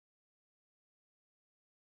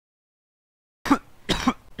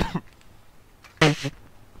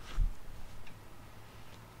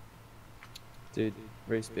Dude,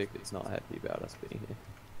 Respect is not happy about us being here.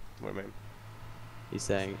 What do you mean? He's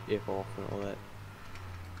saying F off and all that.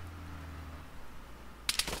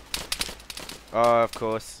 Oh, of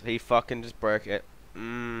course. He fucking just broke it.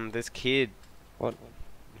 This kid. What?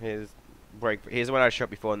 Here's the one I shot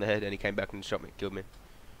before in the head, and he came back and shot me, killed me.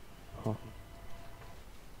 Oh.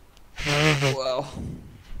 Wow.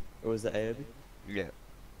 It was the AOB? Yeah.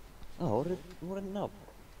 Oh, what a nub.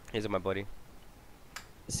 Here's my buddy.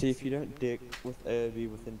 See, if you don't dick with AOB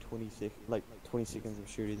within 20 seconds of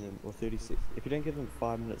shooting them, or 30 seconds, if you don't give them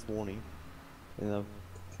 5 minutes warning, then they'll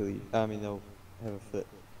kill you. I mean, they'll have a fit.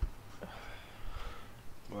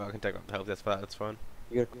 Well, I can take up the help. That's fine.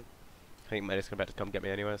 You gotta, I think Medic's about to come get me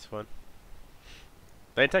anyway. It's fine.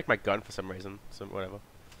 They didn't take my gun for some reason. So whatever.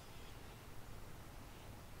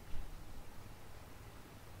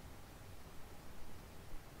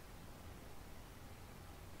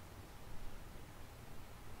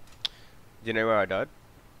 Do you know where I died?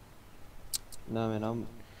 no, man, I'm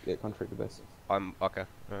at contractor base. I'm okay.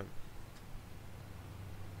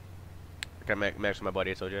 Okay, make sure my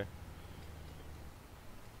body. I told you.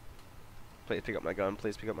 Please pick up my gun.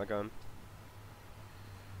 Please pick up my gun.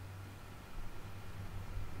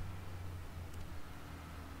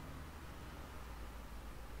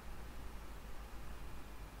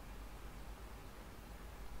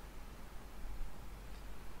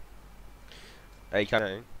 Hey, can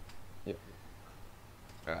I? Yep.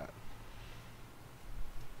 Alright.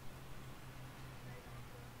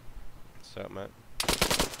 What's up, mate?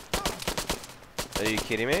 Are you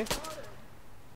kidding me?